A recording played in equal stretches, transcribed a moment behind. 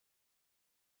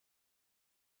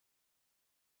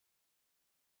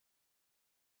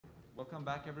Welcome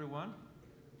back, everyone.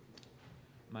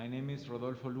 My name is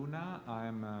Rodolfo Luna.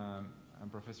 I'm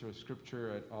professor of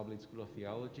scripture at Oblate School of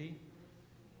Theology.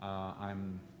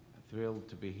 I'm thrilled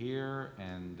to be here,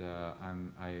 and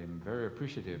I am very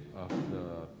appreciative of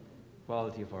the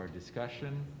quality of our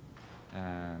discussion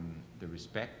and the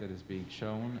respect that is being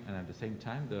shown, and at the same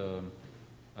time the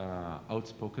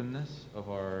outspokenness of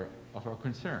our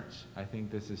concerns. I think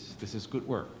this is good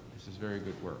work. This is very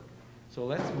good work. So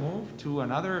let's move to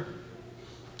another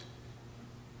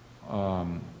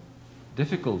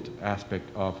difficult aspect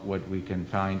of what we can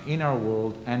find in our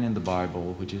world and in the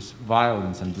Bible, which is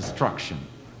violence and destruction.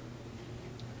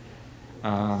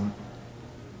 And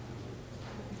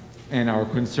our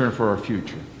concern for our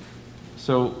future.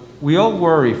 So we all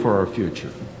worry for our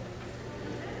future.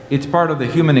 It's part of the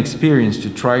human experience to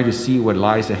try to see what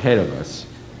lies ahead of us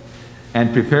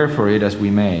and prepare for it as we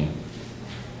may.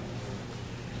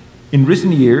 In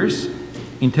recent years,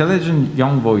 intelligent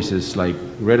young voices like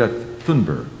Greta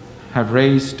Thunberg have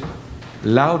raised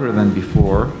louder than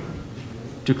before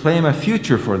to claim a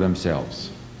future for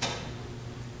themselves,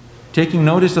 taking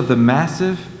notice of the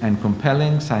massive and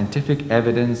compelling scientific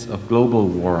evidence of global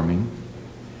warming,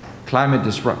 climate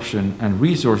disruption, and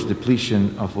resource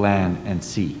depletion of land and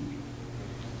sea.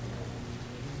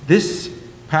 This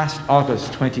past August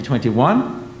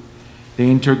 2021, the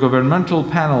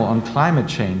Intergovernmental Panel on Climate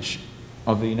Change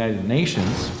of the United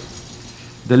Nations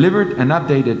delivered an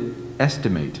updated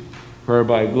estimate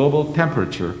whereby global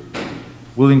temperature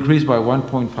will increase by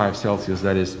 1.5 Celsius,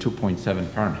 that is 2.7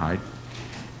 Fahrenheit,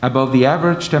 above the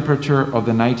average temperature of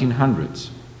the 1900s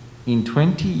in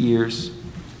 20 years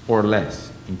or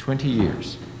less, in 20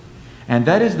 years. And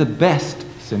that is the best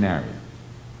scenario,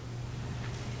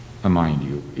 mind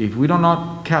you. If we do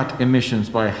not cut emissions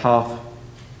by half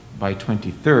by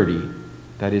 2030,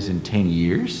 that is in 10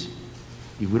 years,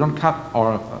 if we don't cut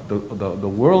the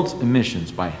world's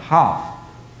emissions by half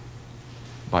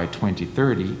by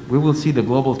 2030, we will see the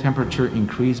global temperature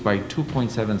increase by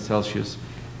 2.7 Celsius,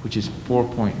 which is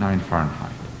 4.9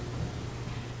 Fahrenheit.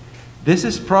 This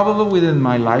is probably within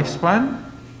my lifespan,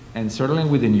 and certainly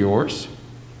within yours.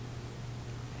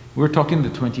 We're talking the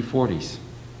 2040s.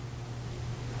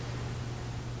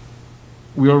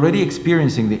 We're already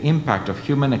experiencing the impact of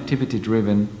human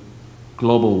activity-driven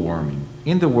global warming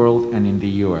in the world and in the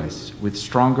US, with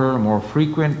stronger, more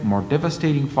frequent, more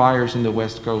devastating fires in the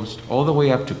West Coast, all the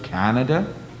way up to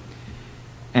Canada,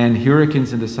 and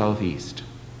hurricanes in the Southeast.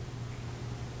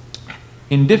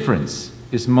 Indifference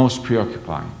is most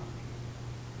preoccupying.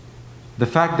 The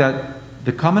fact that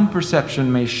the common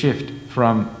perception may shift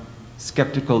from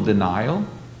skeptical denial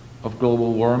of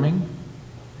global warming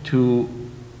to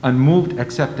unmoved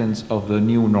acceptance of the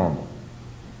new normal.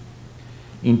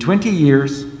 In 20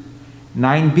 years,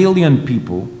 9 billion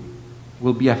people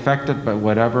will be affected by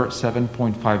whatever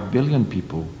 7.5 billion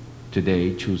people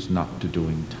today choose not to do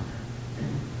in time.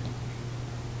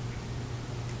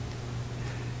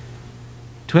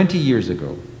 20 years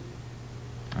ago,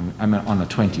 I'm on a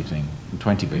 20 thing, I'm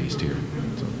 20 based here.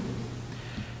 So,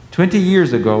 20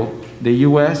 years ago, the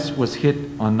US was hit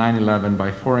on 9/11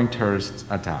 by foreign terrorist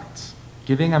attacks,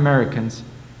 giving Americans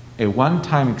a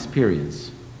one-time experience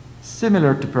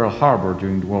similar to Pearl Harbor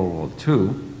during World War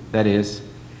II, that is,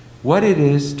 what it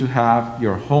is to have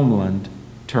your homeland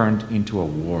turned into a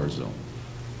war zone.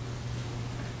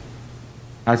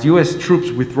 As US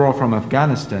troops withdraw from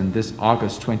Afghanistan this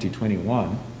August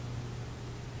 2021,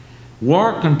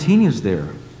 war continues there,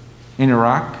 in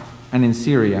Iraq and in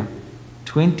Syria,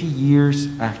 20 years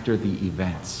after the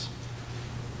events.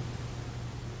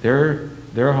 Their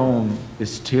home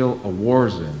is still a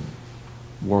war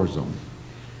zone.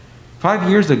 5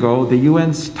 years ago, the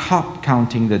UN stopped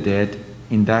counting the dead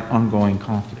in that ongoing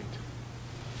conflict.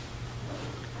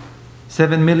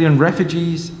 7 million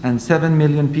refugees and 7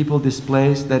 million people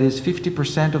displaced, that is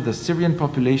 50% of the Syrian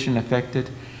population affected,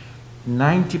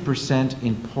 90%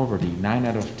 in poverty, 9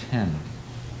 out of 10.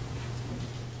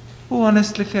 Who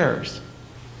honestly cares?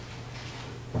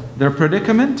 Their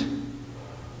predicament,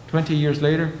 20 years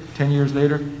later, 10 years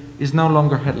later, is no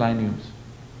longer headline news.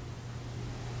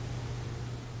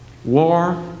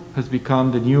 War has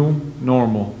become the new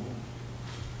normal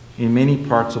in many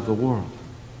parts of the world,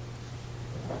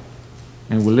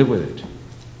 and we live with it.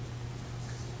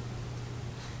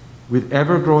 With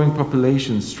ever-growing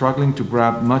populations struggling to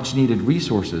grab much-needed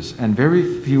resources and very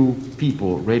few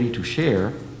people ready to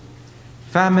share,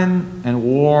 famine and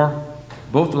war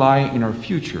both lie in our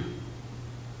future,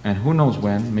 and who knows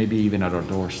when, maybe even at our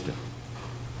doorstep.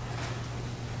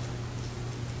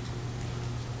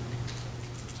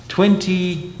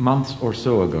 20 months or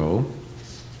so ago,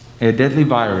 a deadly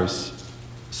virus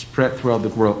spread throughout the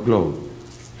globe,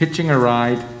 hitching a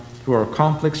ride through our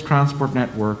complex transport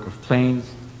network of planes,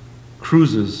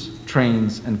 cruises,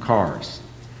 trains, and cars.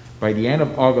 By the end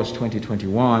of August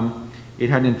 2021, it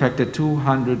had infected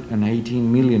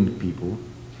 218 million people,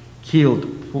 killed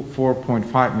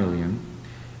 4.5 million,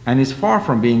 and is far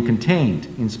from being contained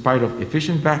in spite of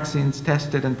efficient vaccines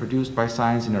tested and produced by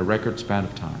science in a record span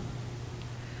of time.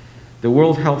 The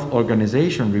World Health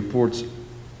Organization reports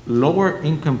lower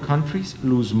income countries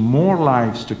lose more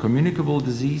lives to communicable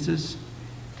diseases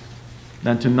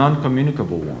than to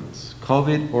non-communicable ones,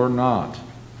 COVID or not,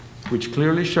 which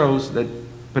clearly shows that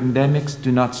pandemics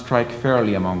do not strike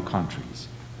fairly among countries,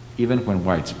 even when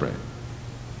widespread.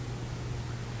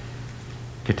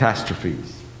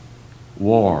 Catastrophes,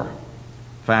 war,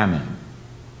 famine,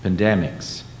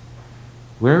 pandemics.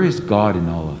 Where is God in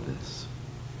all of this?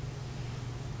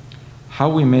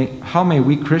 How may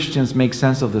we Christians make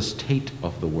sense of the state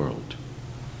of the world?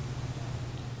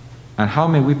 And how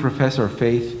may we profess our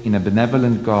faith in a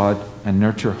benevolent God and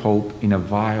nurture hope in a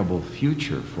viable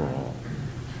future for all?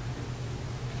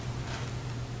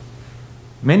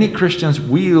 Many Christians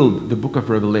wield the book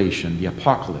of Revelation, the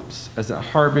Apocalypse, as a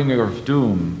harbinger of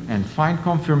doom and find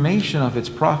confirmation of its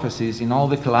prophecies in all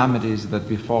the calamities that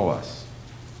befall us.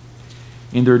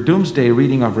 In their doomsday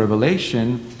reading of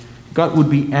Revelation, God would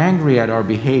be angry at our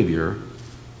behavior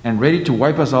and ready to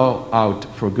wipe us all out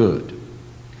for good.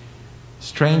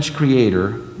 Strange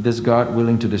creator, this God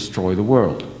willing to destroy the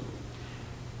world.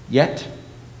 Yet,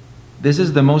 this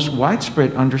is the most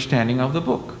widespread understanding of the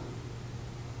book.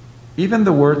 Even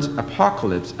the words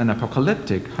apocalypse and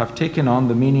apocalyptic have taken on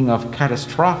the meaning of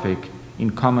catastrophic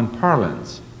in common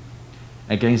parlance,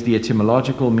 against the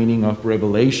etymological meaning of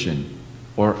revelation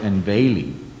or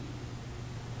unveiling.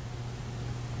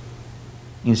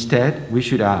 Instead, we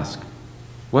should ask,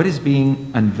 what is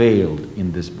being unveiled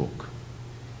in this book?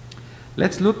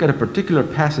 Let's look at a particular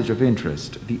passage of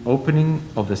interest, the opening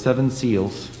of the 7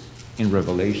 seals in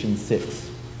Revelation 6.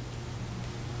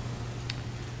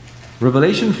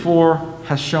 Revelation 4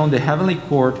 has shown the heavenly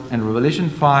court, and Revelation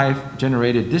 5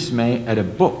 generated dismay at a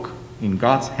book in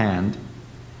God's hand,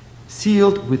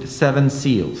 sealed with 7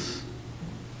 seals.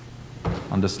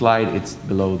 On the slide, it's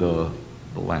below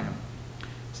the Lamb.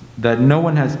 That no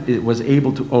one was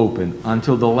able to open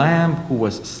until the Lamb who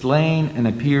was slain and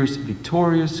appears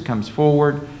victorious comes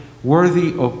forward, worthy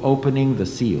of opening the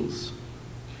seals.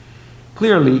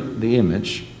 Clearly, the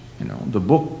image, the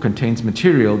book contains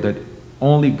material that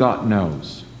only God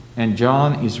knows, and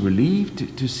John is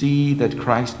relieved to see that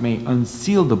Christ may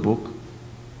unseal the book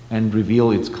and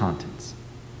reveal its contents.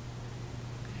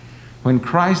 When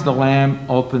Christ the Lamb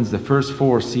opens the first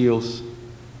 4 seals,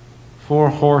 4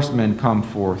 horsemen come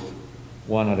forth,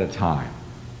 one at a time.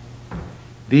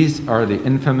 These are the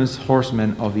infamous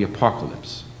horsemen of the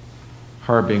apocalypse,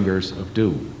 harbingers of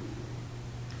doom.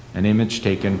 An image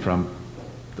taken from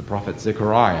the prophet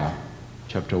Zechariah,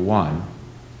 chapter 1,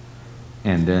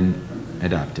 and then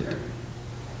adapted.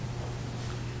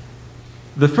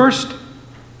 The first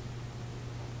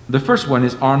one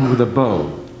is armed with a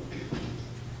bow,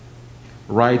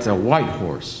 rides a white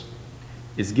horse,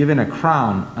 is given a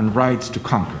crown, and rides to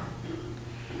conquer.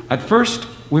 At first,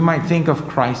 we might think of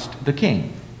Christ the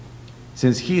King,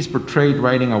 since he is portrayed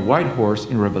riding a white horse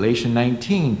in Revelation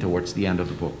 19 towards the end of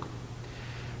the book.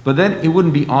 But then it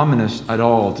wouldn't be ominous at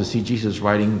all to see Jesus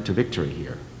riding to victory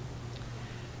here.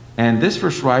 And this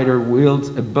first rider wields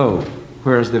a bow,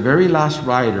 whereas the very last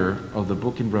rider of the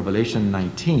book in Revelation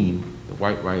 19, the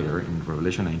white rider in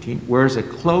Revelation 19, wears a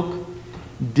cloak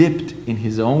dipped in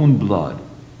his own blood,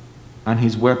 and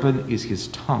his weapon is his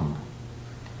tongue.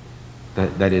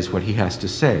 That is what he has to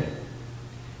say.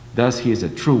 Thus he is a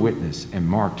true witness, a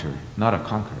martyr, not a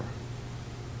conqueror.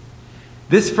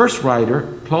 This first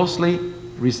rider closely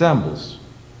resembles,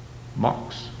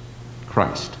 mocks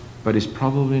Christ, but is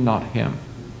probably not him.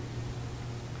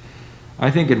 I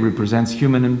think it represents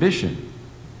human ambition.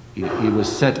 He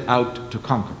was set out to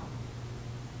conquer.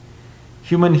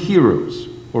 Human heroes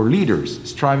or leaders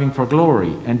striving for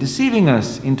glory and deceiving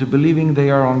us into believing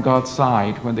they are on God's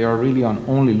side when they are really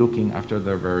only looking after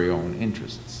their very own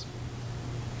interests.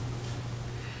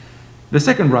 The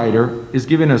second rider is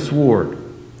given a sword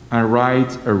and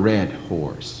rides a red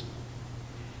horse.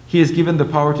 He is given the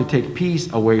power to take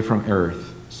peace away from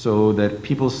earth so that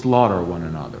people slaughter one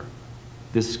another.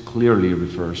 This clearly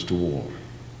refers to war.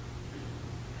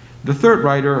 The third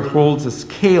rider holds a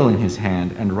scale in his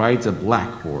hand and rides a black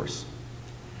horse.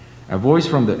 A voice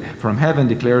from heaven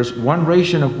declares 1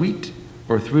 ration of wheat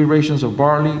or 3 rations of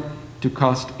barley to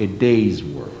cost a day's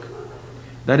work.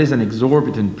 That is an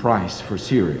exorbitant price for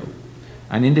cereal.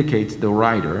 and indicates the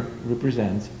rider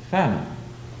represents famine.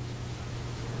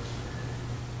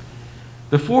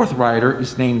 The fourth rider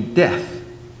is named Death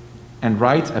and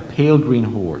rides a pale green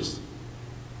horse.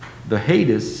 The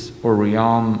Hades, or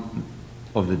realm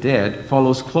of the dead,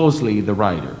 follows closely the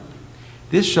rider.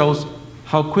 This shows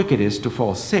how quick it is to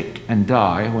fall sick and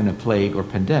die when a plague or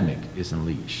pandemic is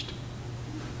unleashed.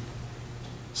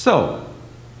 So,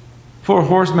 4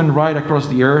 horsemen ride across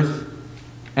the earth,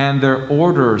 and their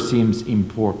order seems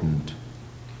important.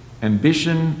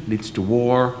 Ambition leads to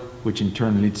war, which in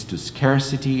turn leads to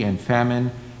scarcity and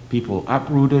famine, people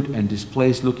uprooted and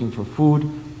displaced looking for food,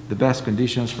 the best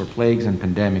conditions for plagues and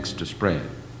pandemics to spread.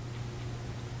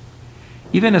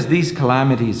 Even as these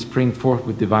calamities spring forth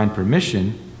with divine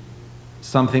permission,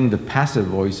 something the passive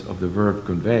voice of the verb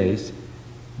conveys,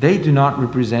 they do not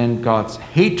represent God's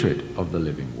hatred of the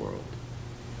living world.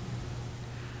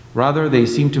 Rather, they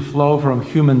seem to flow from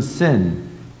human sin,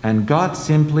 and God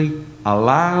simply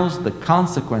allows the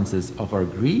consequences of our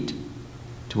greed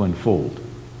to unfold.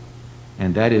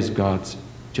 And that is God's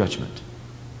judgment.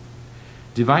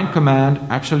 Divine command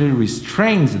actually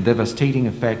restrains the devastating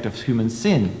effect of human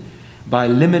sin by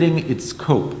limiting its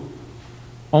scope.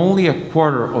 Only a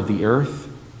quarter of the earth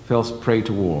falls prey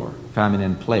to war, famine,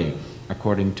 and plague,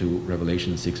 according to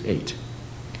Revelation 6:8.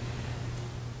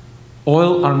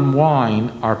 Oil and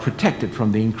wine are protected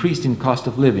from the increase in cost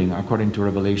of living, according to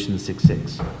Revelation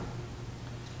 6:6.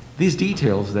 These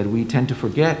details that we tend to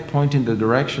forget point in the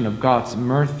direction of God's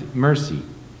mercy,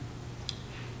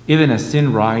 even as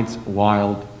sin rides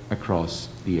wild across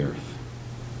the earth.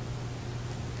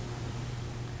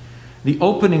 The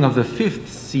opening of the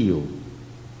 5th seal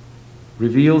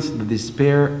reveals the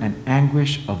despair and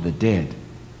anguish of the dead,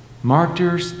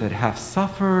 martyrs that have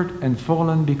suffered and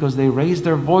fallen because they raised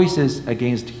their voices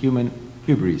against human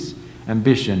hubris,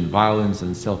 ambition, violence,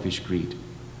 and selfish greed.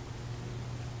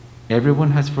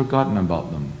 Everyone has forgotten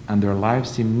about them, and their lives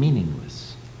seem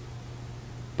meaningless.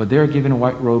 But they are given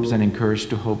white robes and encouraged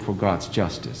to hope for God's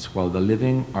justice, while the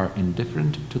living are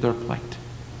indifferent to their plight.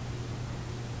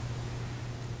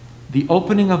 The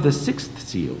opening of the 6th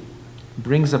seal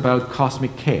brings about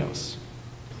cosmic chaos.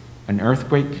 An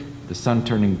earthquake, the sun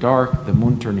turning dark, the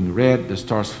moon turning red, the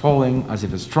stars falling as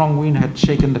if a strong wind had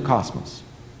shaken the cosmos.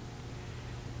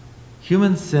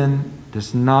 Human sin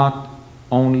does not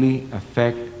only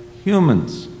affect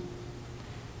humans.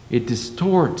 It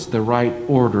distorts the right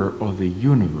order of the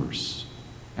universe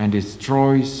and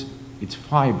destroys its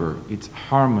fiber, its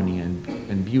harmony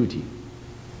and beauty.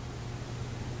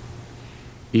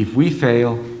 If we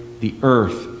fail, the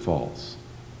earth falls.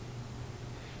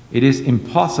 It is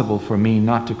impossible for me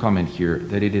not to comment here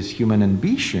that it is human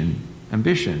ambition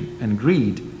and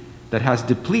greed that has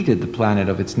depleted the planet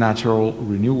of its natural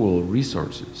renewable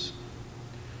resources,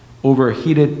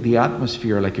 overheated the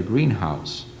atmosphere like a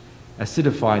greenhouse,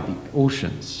 acidified the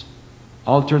oceans,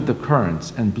 altered the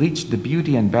currents, and bleached the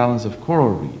beauty and balance of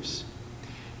coral reefs,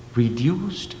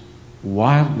 reduced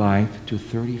wildlife to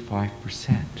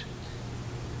 35%.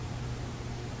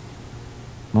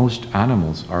 Most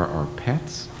animals are our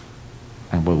pets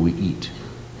and what we eat,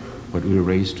 what we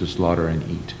raise to slaughter and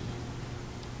eat.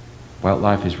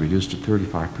 Wildlife is reduced to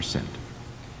 35%.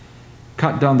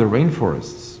 Cut down the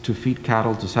rainforests to feed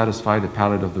cattle to satisfy the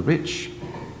palate of the rich,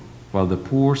 while the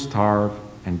poor starve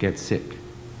and get sick.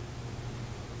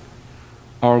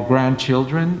 Our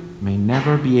grandchildren may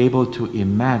never be able to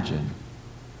imagine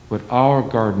what our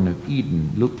Garden of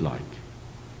Eden looked like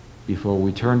before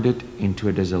we turned it into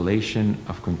a desolation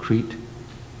of concrete,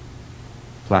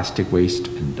 plastic waste,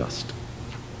 and dust.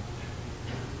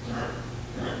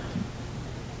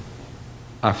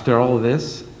 After all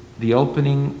this, the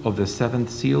opening of the 7th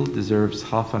seal deserves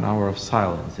half an hour of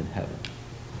silence in heaven.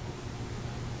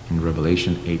 In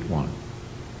Revelation 8:1.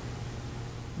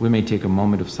 We may take a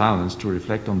moment of silence to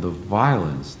reflect on the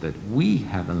violence that we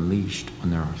have unleashed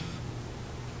on earth,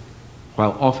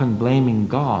 while often blaming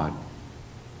God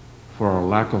for our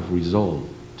lack of resolve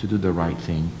to do the right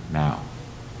thing now.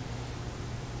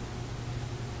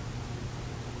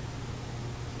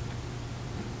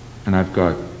 And I've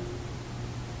got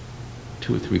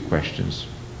 2 or 3 questions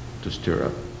to stir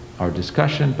up our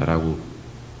discussion, but I will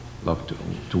love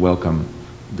to welcome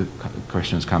the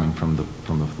questions coming from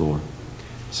the floor.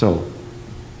 So,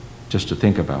 just to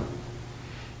think about,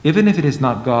 even if it is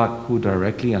not God who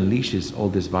directly unleashes all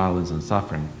this violence and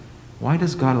suffering, why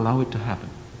does God allow it to happen?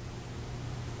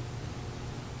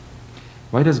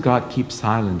 Why does God keep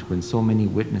silent when so many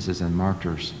witnesses and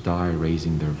martyrs die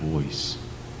raising their voice?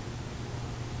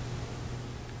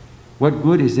 What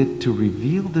good is it to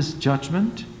reveal this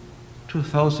judgment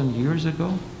 2,000 years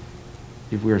ago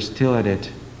if we are still at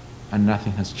it and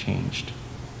nothing has changed,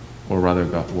 or rather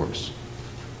got worse.